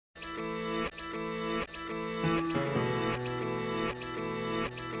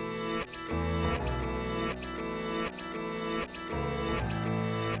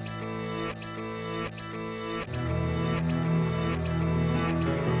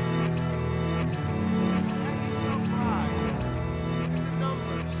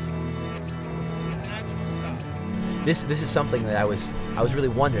this is something that I was really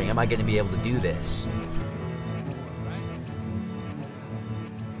wondering, am I going to be able to do this?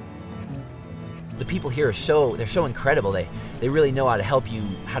 The people here are so incredible. They really know how to help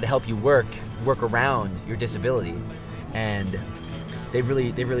you work around your disability, and they've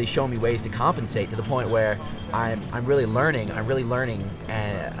really shown me ways to compensate to the point where I'm really learning how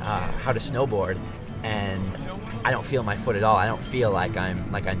to snowboard, and I don't feel my foot at all. I don't feel like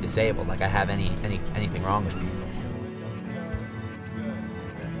I'm disabled, like I have anything wrong with me.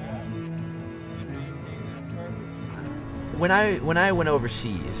 When I went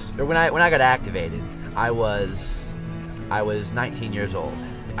overseas, or when I got activated, I was 19 years old.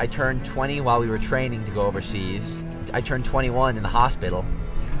 I turned 20 while we were training to go overseas. I turned 21 in the hospital.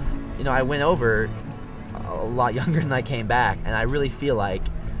 You know, I went over a lot younger than I came back, and I really feel like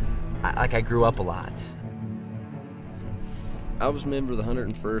I grew up a lot. I was a member of the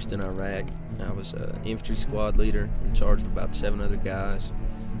 101st in Iraq. I was an infantry squad leader in charge of about 7 other guys.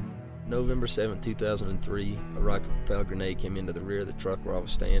 November 7, 2003, a rocket propelled grenade came into the rear of the truck where I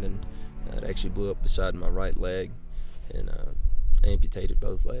was standing. It actually blew up beside my right leg and amputated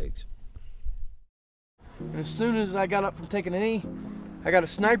both legs. As soon as I got up from taking a knee, I got a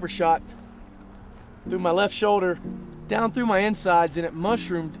sniper shot through my left shoulder, down through my insides, and it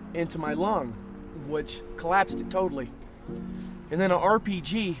mushroomed into my lung, which collapsed it totally. And then an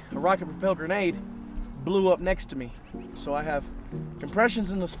RPG, a rocket propelled grenade, blew up next to me. So I have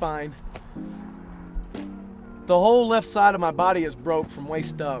compressions in the spine. The whole left side of my body is broke from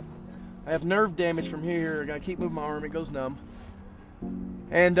waist up. I have nerve damage from here. I gotta keep moving my arm, it goes numb.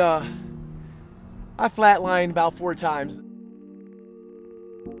 And I flatlined about 4 times.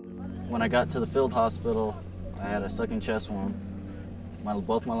 When I got to the field hospital, I had a sucking chest wound.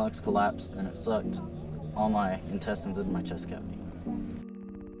 Both my lungs collapsed, and it sucked all my intestines into my chest cavity.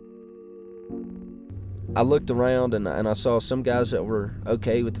 I looked around and I saw some guys that were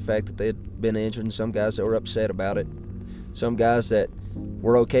okay with the fact that they had been injured, and some guys that were upset about it. Some guys that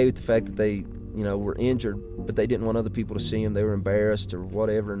were okay with the fact that they, were injured, but they didn't want other people to see them. They were embarrassed or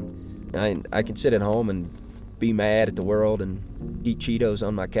whatever. And I can sit at home and be mad at the world and eat Cheetos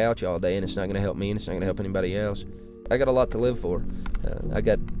on my couch all day, and it's not going to help me, and it's not going to help anybody else. I got a lot to live for. I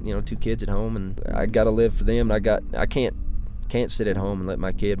got 2 kids at home, and I got to live for them. And I can't sit at home and let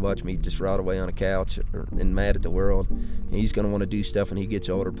my kid watch me just rot away on a couch and mad at the world. And he's going to want to do stuff when he gets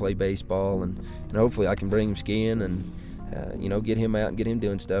older, play baseball, and hopefully I can bring him skiing and get him out and get him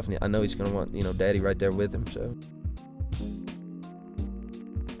doing stuff. And I know he's going to want daddy right there with him. So.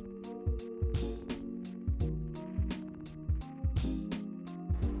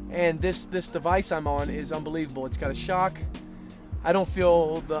 And this device I'm on is unbelievable. It's got a shock. I don't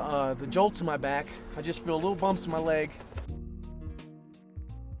feel the jolts in my back. I just feel little bumps in my leg.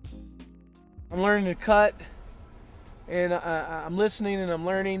 I'm learning to cut, and I'm listening and I'm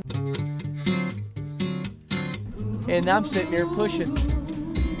learning. And I'm sitting there pushing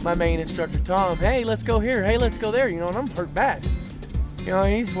my main instructor, Tom. Hey, let's go here. Hey, let's go there. And I'm hurt bad.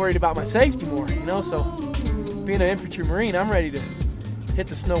 He's worried about my safety more. So being an infantry Marine, I'm ready to hit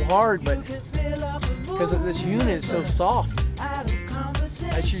the snow hard, but because this unit is so soft,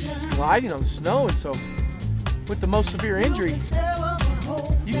 as you're just gliding on the snow, and so with the most severe injury,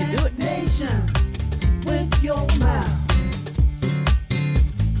 you can do it. With your mouth.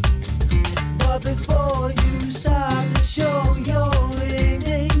 But before you start to show your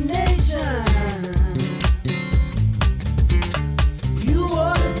indignation, you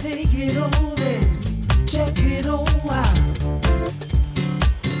ought to take it all in, check it all out.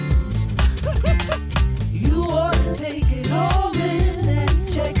 You ought to take it all in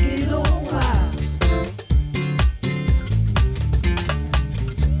and check it all out.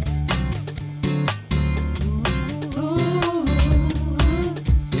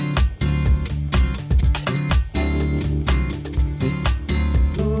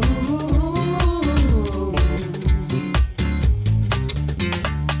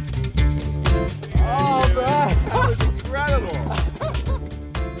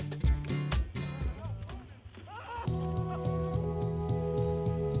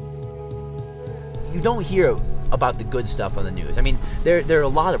 You don't hear about the good stuff on the news. I mean, there are a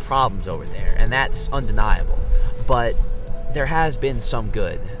lot of problems over there, and that's undeniable. But there has been some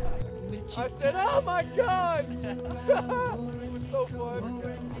good. I said, oh my God! It was so fun.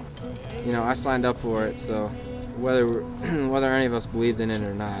 I signed up for it, so whether any of us believed in it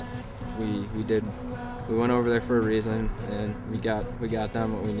or not, we did. We went over there for a reason, and we got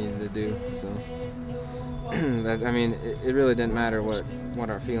done what we needed to do. So it really didn't matter what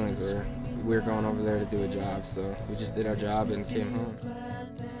our feelings were. We were going over there to do a job, so we just did our job and came home.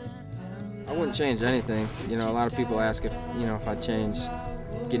 I wouldn't change anything. You know, a lot of people ask if, you know, if I changed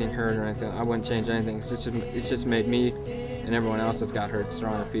getting hurt or anything. I wouldn't change anything. It's just made me and everyone else that's got hurt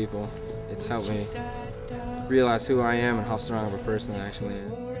stronger people. It's helped me realize who I am and how strong of a person I actually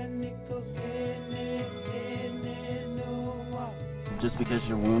am. Just because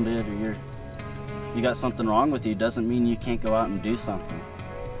you're wounded or you got something wrong with you doesn't mean you can't go out and do something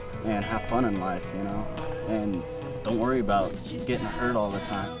and have fun in life, you know, and don't worry about getting hurt all the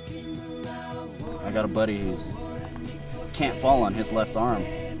time. I got a buddy who's can't fall on his left arm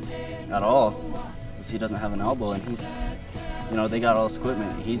at all because he doesn't have an elbow, and he's, you know, they got all this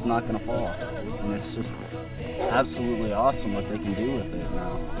equipment, he's not gonna fall, and it's just absolutely awesome what they can do with it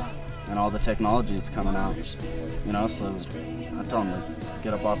now and all the technology that's coming out, you know. So I tell them to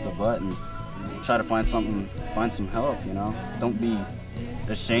get up off the butt and try to find some help, you know. Don't be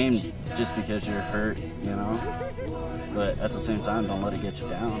ashamed just because you're hurt, you know, but at the same time, don't let it get you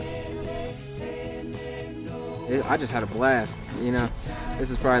down. I just had a blast, you know.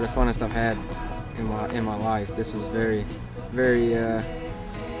 This is probably the funnest I've had in my life. This was very, very,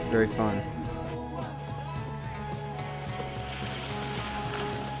 very fun.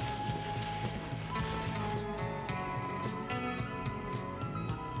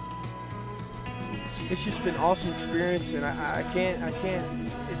 It's just been an awesome experience, and I can't,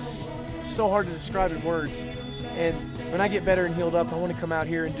 it's so hard to describe in words. And when I get better and healed up, I want to come out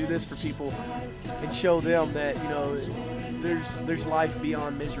here and do this for people and show them that, you know, there's life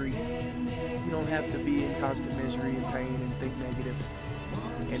beyond misery. You don't have to be in constant misery and pain and think negative.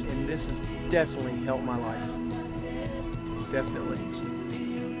 And this has definitely helped my life. Definitely.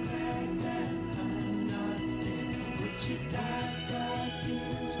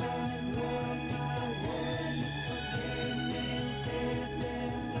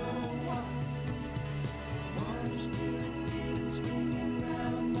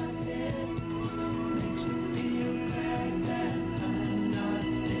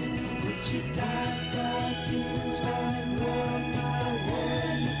 You